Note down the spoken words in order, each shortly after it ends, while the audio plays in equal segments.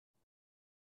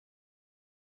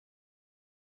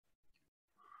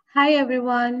Hi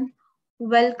everyone,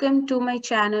 welcome to my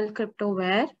channel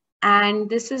Cryptoware, and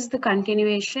this is the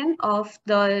continuation of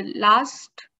the last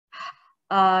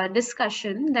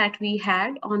discussion that we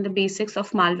had on the basics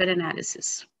of malware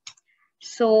analysis.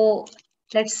 So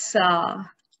let's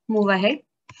move ahead.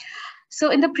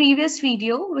 So in the previous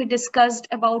video, we discussed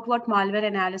about what malware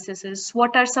analysis is,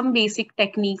 what are some basic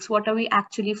techniques, what are we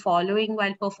actually following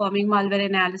while performing malware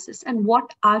analysis, and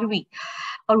what are we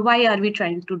or why are we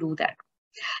trying to do that.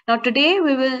 Now, today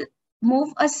we will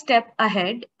move a step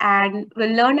ahead and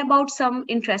we'll learn about some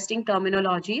interesting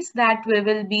terminologies that we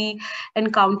will be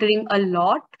encountering a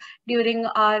lot during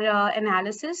our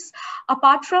analysis.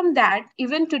 Apart from that,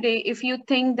 even today, if you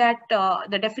think that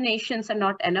the definitions are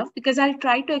not enough, because I'll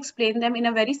try to explain them in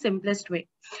a very simplest way,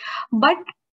 but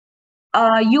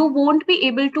you won't be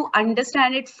able to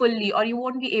understand it fully or you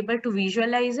won't be able to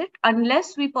visualize it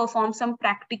unless we perform some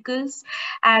practicals.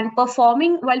 And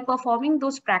while performing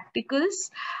those practicals,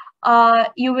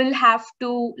 you will have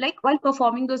to, while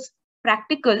performing those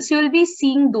practicals, you will be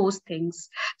seeing those things.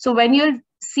 So when you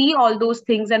see all those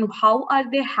things and how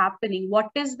are they happening, what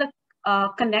is the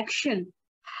connection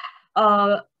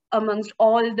uh, amongst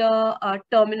all the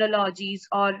terminologies,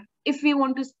 or if we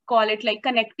want to call it like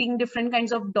connecting different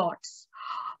kinds of dots,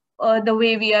 the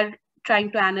way we are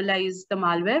trying to analyze the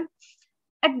malware,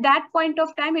 at that point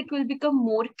of time, it will become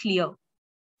more clear.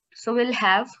 So we'll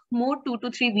have more 2 to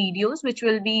 3 videos, which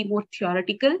will be more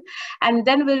theoretical, and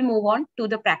then we'll move on to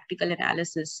the practical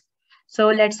analysis. So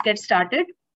let's get started.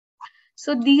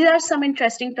 So these are some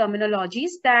interesting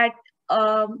terminologies that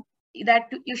that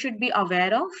you should be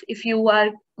aware of if you are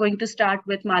going to start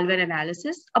with malware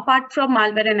analysis. Apart from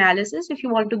malware analysis, if you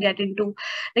want to get into,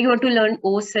 like you want to learn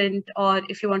OSINT, or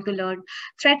if you want to learn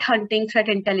threat hunting, threat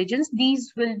intelligence,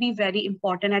 these will be very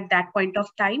important at that point of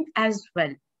time as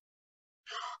well.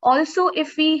 Also,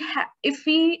 if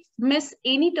we miss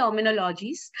any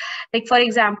terminologies, like for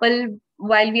example,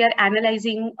 while we are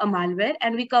analyzing a malware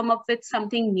and we come up with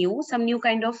something new, some new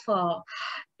kind of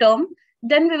term,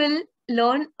 then we will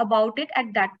learn about it at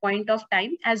that point of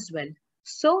time as well.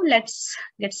 So let's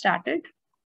get started.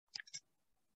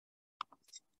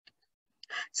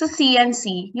 So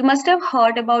CNC, you must have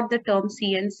heard about the term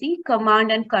CNC, command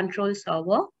and control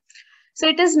server. So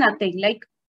it is nothing like,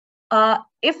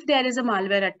 if there is a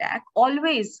malware attack,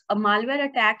 always a malware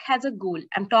attack has a goal.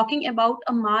 I'm talking about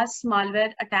a mass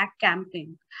malware attack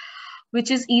campaign, which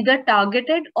is either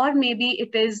targeted or maybe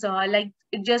it is like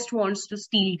it just wants to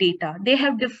steal data. They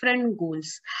have different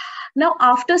goals. Now,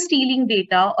 after stealing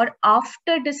data or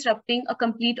after disrupting a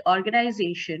complete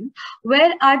organization,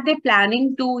 where are they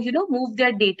planning to, move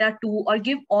their data to, or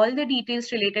give all the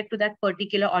details related to that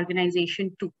particular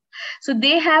organization to? So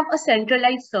they have a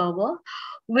centralized server,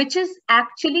 which is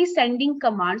actually sending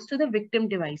commands to the victim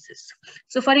devices.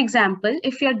 So for example,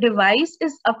 if your device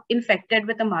is infected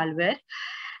with a malware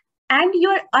and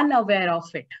you're unaware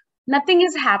of it, nothing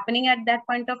is happening at that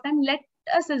point of time. Let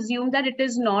us assume that it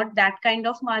is not that kind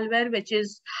of malware, which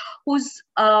is whose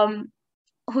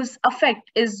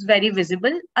effect is very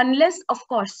visible, unless of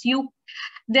course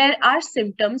there are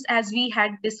symptoms, as we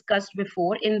had discussed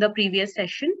before in the previous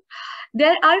session.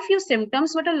 There are few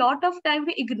symptoms, but a lot of time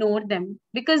we ignore them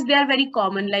because they are very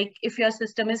common. Like if your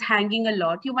system is hanging a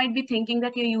lot, you might be thinking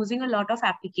that you're using a lot of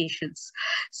applications,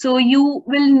 so you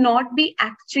will not be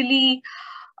actually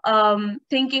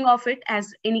thinking of it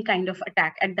as any kind of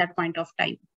attack at that point of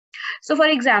time. So for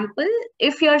example,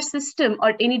 if your system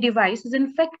or any device is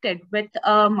infected with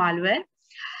malware,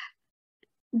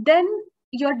 then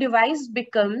your device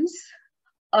becomes,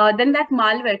 then that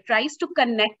malware tries to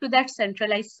connect to that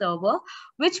centralized server,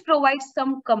 which provides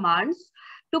some commands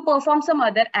to perform some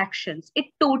other actions. It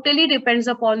totally depends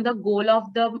upon the goal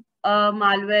of the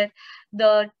malware,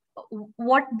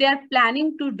 what they're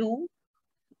planning to do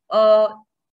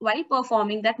while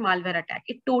performing that malware attack.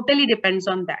 It totally depends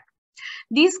on that.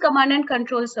 These command and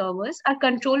control servers are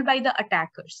controlled by the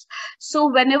attackers.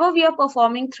 So whenever we are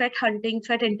performing threat hunting,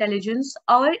 threat intelligence,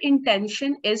 our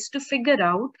intention is to figure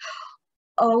out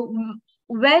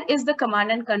where is the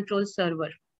command and control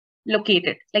server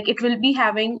located. Like it will be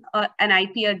having an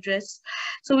IP address.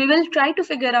 So we will try to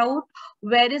figure out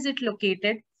where is it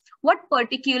located, what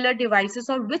particular devices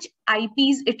or which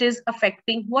IPs it is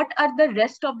affecting, what are the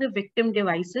rest of the victim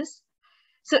devices.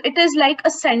 So it is like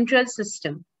a central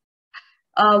system.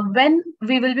 When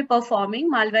we will be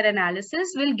performing malware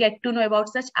analysis, we'll get to know about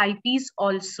such IPs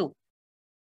also.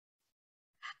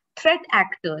 Threat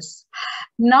actors.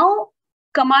 Now,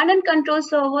 command and control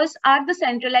servers are the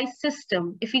centralized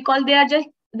system. If we call, they are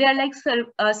like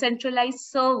centralized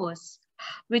servers,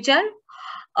 which are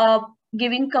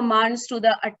giving commands to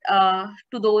the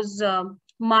those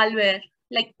malware.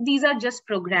 Like these are just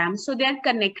programs, so they are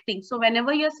connecting. So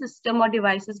whenever your system or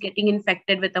device is getting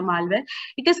infected with a malware,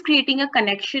 it is creating a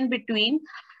connection between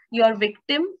your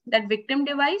victim, that victim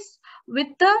device, with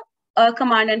the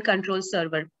command and control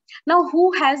server. Now,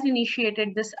 who has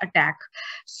initiated this attack?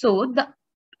 So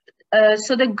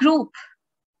the group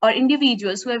or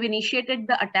individuals who have initiated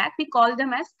the attack, we call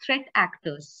them as threat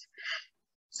actors.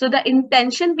 So the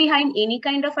intention behind any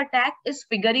kind of attack is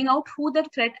figuring out who the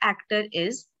threat actor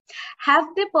is. Have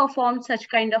they performed such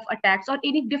kind of attacks or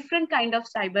any different kind of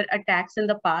cyber attacks in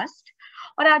the past?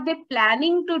 Or are they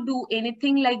planning to do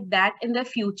anything like that in the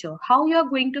future? How you are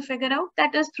going to figure out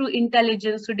that is through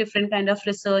intelligence, through different kind of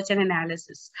research and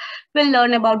analysis. We'll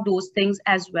learn about those things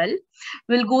as well.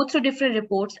 We'll go through different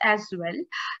reports as well,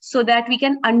 so that we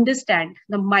can understand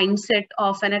the mindset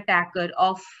of an attacker,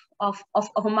 of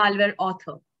a malware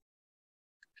author.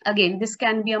 Again, this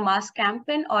can be a mass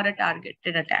campaign or a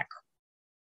targeted attack.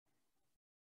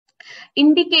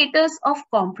 Indicators of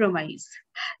compromise.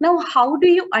 Now, how do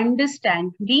you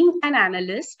understand, being an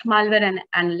analyst, malware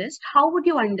analyst, how would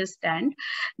you understand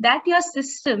that your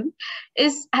system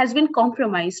has been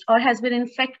compromised or has been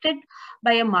infected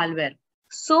by a malware?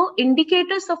 So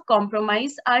indicators of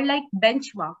compromise are like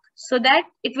benchmark, so that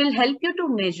it will help you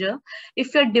to measure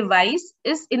if your device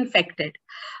is infected.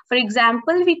 For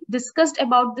example, we discussed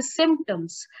about the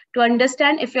symptoms to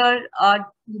understand if your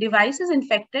device is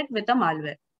infected with a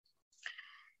malware.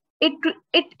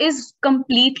 It is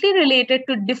completely related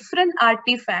to different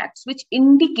artifacts which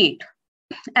indicate,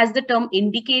 as the term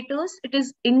indicators, it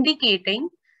is indicating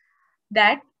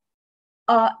that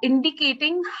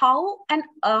indicating how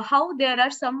there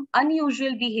are some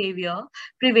unusual behavior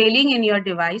prevailing in your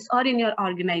device or in your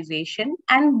organization,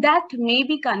 and that may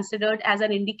be considered as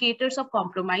an indicators of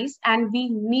compromise, and we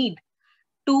need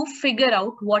to figure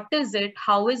out what is it,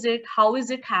 how is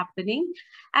it happening,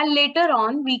 and later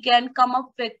on we can come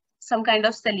up with some kind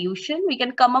of solution. We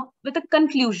can come up with a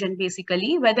conclusion,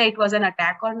 basically, whether it was an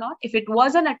attack or not. If it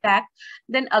was an attack,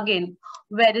 then again,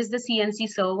 where is the CNC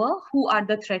server? Who are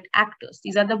the threat actors?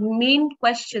 These are the main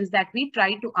questions that we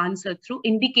try to answer through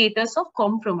indicators of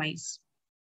compromise.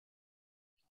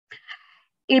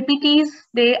 APTs,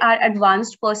 they are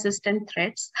advanced persistent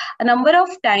threats. A number of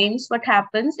times what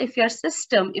happens if your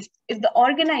system, if the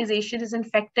organization is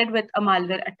infected with a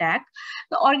malware attack,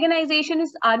 the organization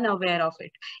is unaware of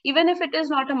it. Even if it is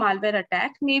not a malware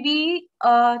attack, maybe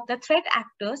the threat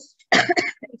actors,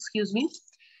 excuse me,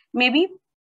 maybe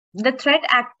the threat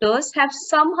actors have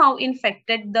somehow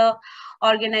infected the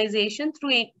organization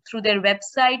through their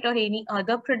website or any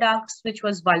other products which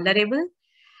was vulnerable.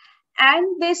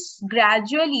 And they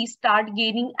gradually start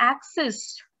gaining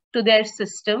access to their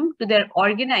system, to their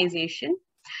organization,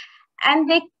 and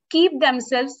they keep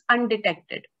themselves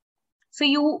undetected. So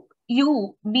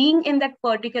you being in that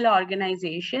particular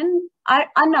organization are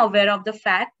unaware of the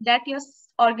fact that your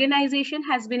organization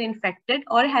has been infected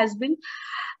or has been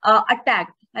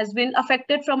attacked, has been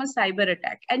affected from a cyber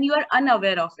attack, and you are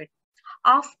unaware of it.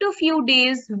 After a few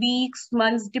days, weeks,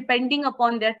 months, depending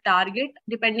upon their target,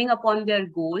 depending upon their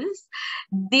goals,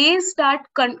 they start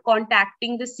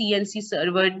contacting the CNC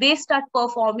server. They start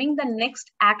performing the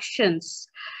next actions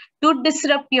to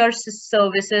disrupt your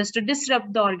services, to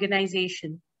disrupt the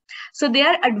organization. So they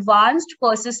are advanced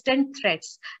persistent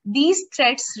threats. These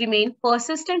threats remain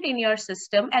persistent in your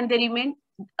system, and they remain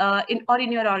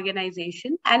in your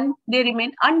organization, and they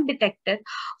remain undetected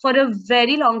for a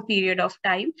very long period of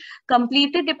time,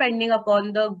 completely depending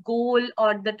upon the goal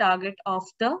or the target of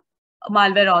the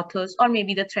malware authors or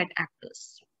maybe the threat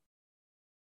actors.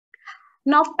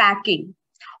 Now, packing.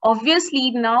 Obviously,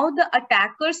 now the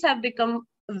attackers have become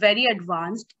very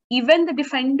advanced. Even the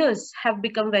defenders have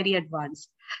become very advanced.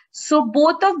 So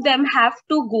both of them have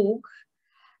to go,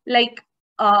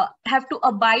 have to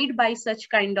abide by such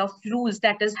kind of rules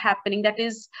that is happening, that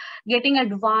is getting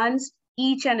advanced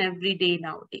each and every day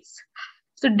nowadays.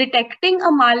 So detecting a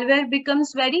malware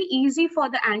becomes very easy for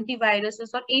the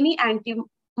antiviruses or any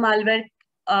anti-malware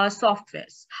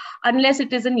softwares, unless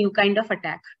it is a new kind of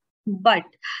attack. But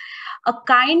a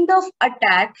kind of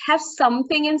attack has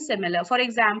something in similar. For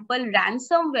example,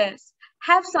 ransomwares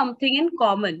have something in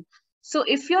common. So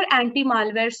if your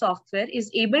anti-malware software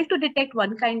is able to detect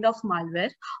one kind of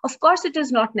malware, of course it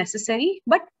is not necessary,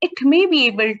 but it may be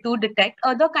able to detect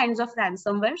other kinds of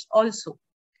ransomwares also.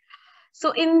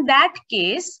 So in that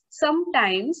case,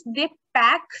 sometimes they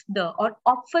pack or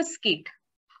obfuscate.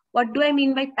 What do I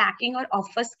mean by packing or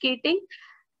obfuscating?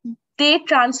 They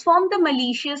transform the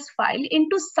malicious file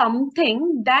into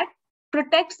something that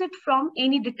protects it from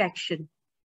any detection.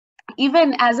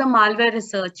 even as a malware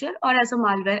researcher or as a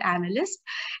malware analyst,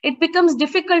 it becomes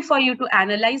difficult for you to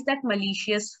analyze that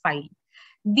malicious file.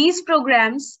 These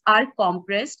programs are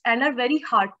compressed and are very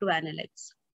hard to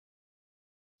analyze.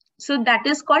 So that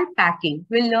is called packing.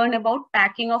 We'll learn about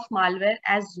packing of malware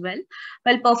as well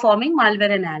while performing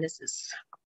malware analysis.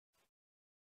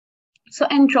 So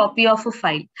entropy of a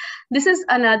file. This is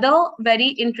another very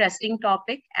interesting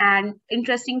topic and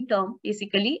interesting term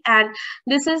basically. And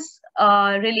this is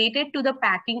related to the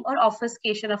packing or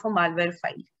obfuscation of a malware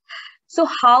file. So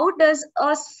how does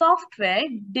a software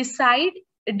decide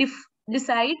if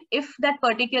that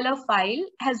particular file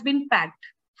has been packed?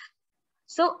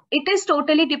 So it is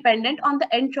totally dependent on the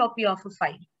entropy of a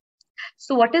file.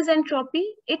 So what is entropy?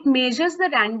 It measures the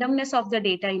randomness of the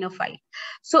data in a file.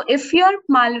 So if your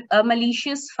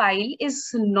malicious file is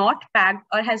not packed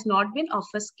or has not been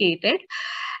obfuscated,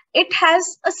 it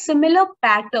has a similar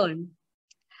pattern.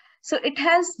 So it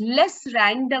has less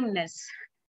randomness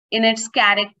in its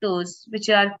characters which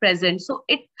are present. So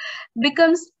it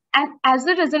becomes, and as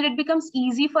a result, it becomes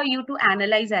easy for you to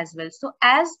analyze as well. So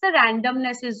as the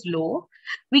randomness is low,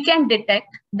 we can detect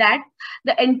that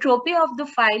the entropy of the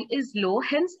file is low,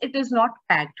 hence it is not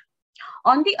packed.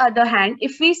 On the other hand,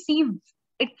 if we see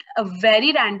it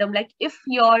very random, like if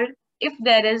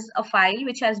there is a file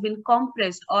which has been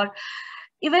compressed, or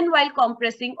even while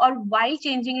compressing or while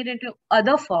changing it into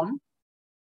other form,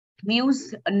 we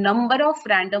use a number of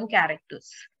random characters.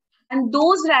 And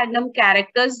those random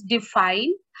characters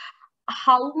define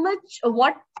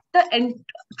what the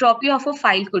entropy of a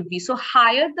file could be. So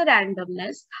higher the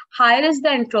randomness, higher is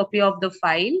the entropy of the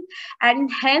file. And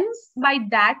hence, by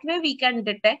that way, we can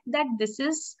detect that this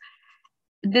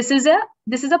is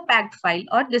a packed file,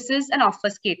 or this is an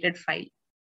obfuscated file.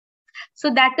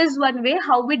 So that is one way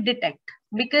how we detect.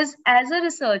 Because as a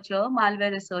researcher,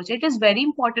 malware researcher, it is very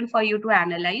important for you to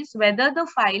analyze whether the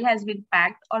file has been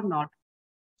packed or not.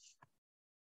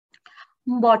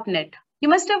 Botnet. You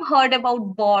must have heard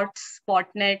about bots,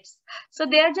 botnets. So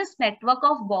they are just network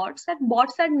of bots, and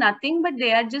bots are nothing but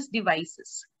they are just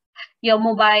devices. Your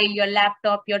mobile, your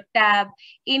laptop, your tab,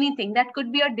 anything that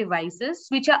could be your devices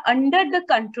which are under the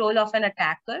control of an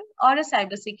attacker or a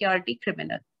cybersecurity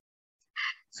criminal.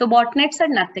 So botnets are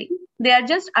nothing. They are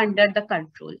just under the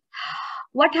control.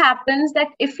 What happens that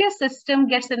if your system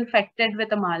gets infected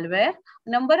with a malware,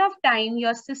 number of times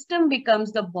your system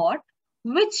becomes the bot,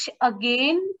 which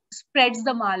again spreads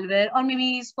the malware, or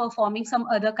maybe is performing some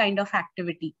other kind of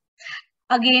activity.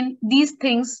 Again, these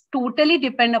things totally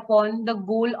depend upon the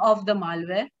goal of the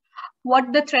malware,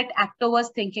 what the threat actor was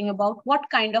thinking about, what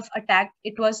kind of attack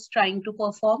it was trying to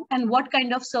perform, and what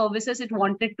kind of services it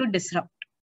wanted to disrupt.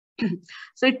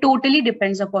 So it totally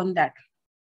depends upon that.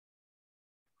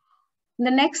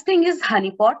 The next thing is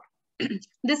honeypot.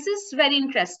 This is very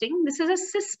interesting. This is a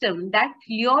system that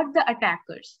lured the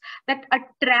attackers, that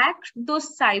attract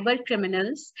those cyber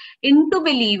criminals into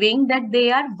believing that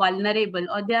they are vulnerable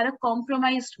or they are a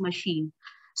compromised machine.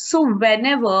 So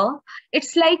whenever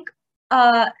it's like,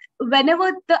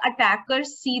 whenever the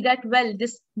attackers see that, well,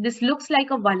 this looks like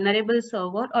a vulnerable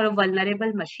server or a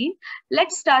vulnerable machine,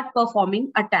 let's start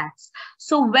performing attacks.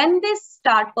 So when they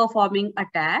start performing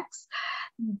attacks,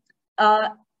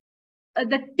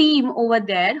 the team over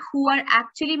there who are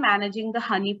actually managing the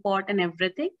honeypot and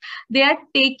everything, they are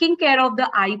taking care of the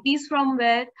IPs from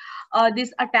where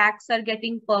these attacks are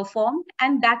getting performed,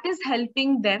 and that is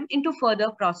helping them into further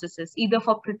processes, either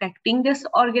for protecting this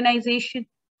organization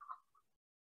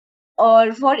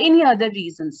or for any other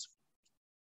reasons.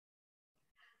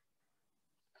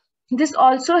 This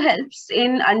also helps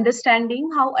in understanding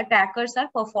how attackers are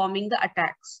performing the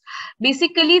attacks.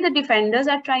 Basically, the defenders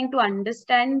are trying to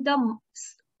understand the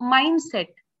mindset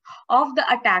of the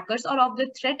attackers or of the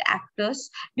threat actors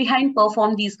behind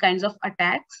perform these kinds of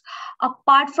attacks,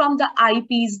 apart from the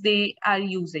IPs they are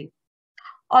using.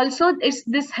 Also,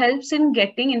 this helps in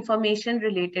getting information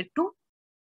related to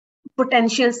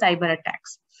potential cyber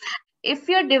attacks. If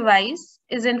your device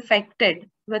is infected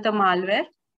with a malware,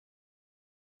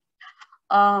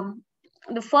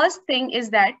 the first thing is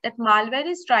that malware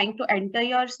is trying to enter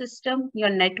your system, your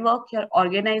network, your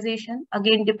organization,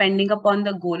 again, depending upon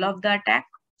the goal of the attack,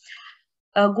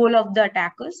 goal of the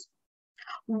attackers.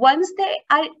 Once they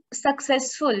are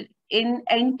successful in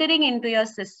entering into your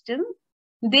system,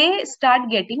 they start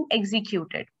getting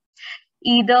executed.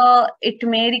 Either it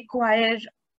may require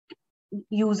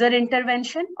user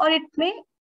intervention or it may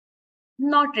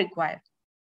not require.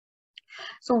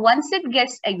 So once it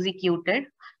gets executed,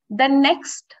 the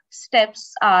next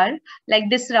steps are like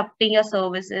disrupting your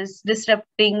services,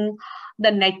 disrupting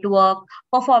the network,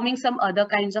 performing some other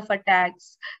kinds of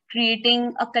attacks,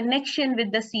 creating a connection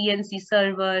with the CNC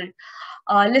server,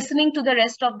 listening to the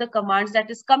rest of the commands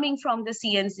that is coming from the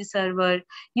CNC server,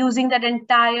 using that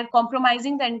entire,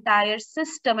 compromising the entire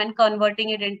system and converting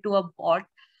it into a bot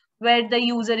where the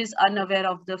user is unaware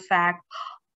of the fact,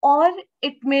 or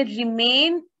it may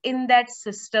remain in that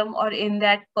system or in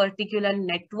that particular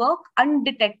network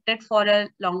undetected for a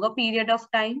longer period of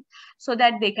time so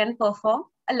that they can perform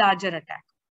a larger attack.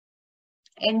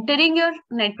 Entering your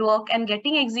network and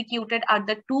getting executed are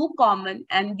the two common,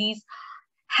 and these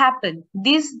happen.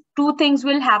 These two things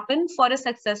will happen for a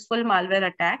successful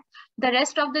malware attack. The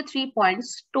rest of the 3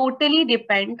 points totally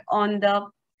depend on the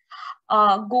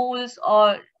goals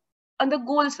or on the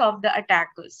goals of the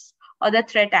attackers or the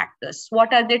threat actors.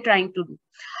 What are they trying to do?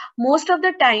 Most of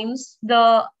the times,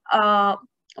 the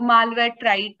malware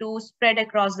try to spread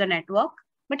across the network,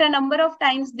 but a number of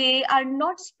times they are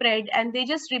not spread and they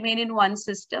just remain in one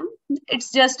system.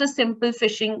 It's just a simple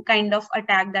phishing kind of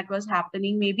attack that was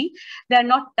happening. Maybe they're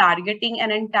not targeting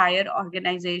an entire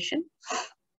organization.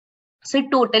 So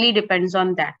it totally depends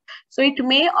on that. So it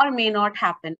may or may not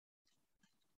happen.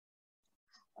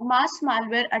 Mass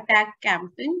malware attack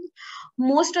campaign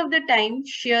most of the time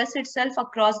shares itself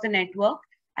across the network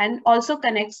and also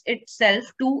connects itself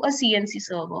to a CNC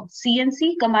server,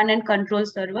 CNC command and control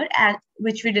server,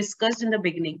 which we discussed in the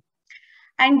beginning.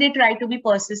 And they try to be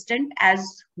persistent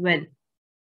as well.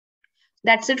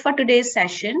 That's it for today's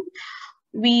session.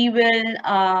 We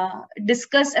will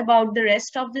discuss about the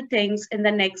rest of the things in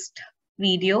the next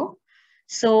video.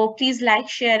 So please like,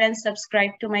 share, and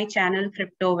subscribe to my channel,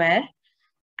 CryptoWare.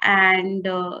 And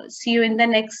see you in the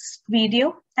next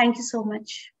video. Thank you so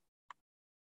much.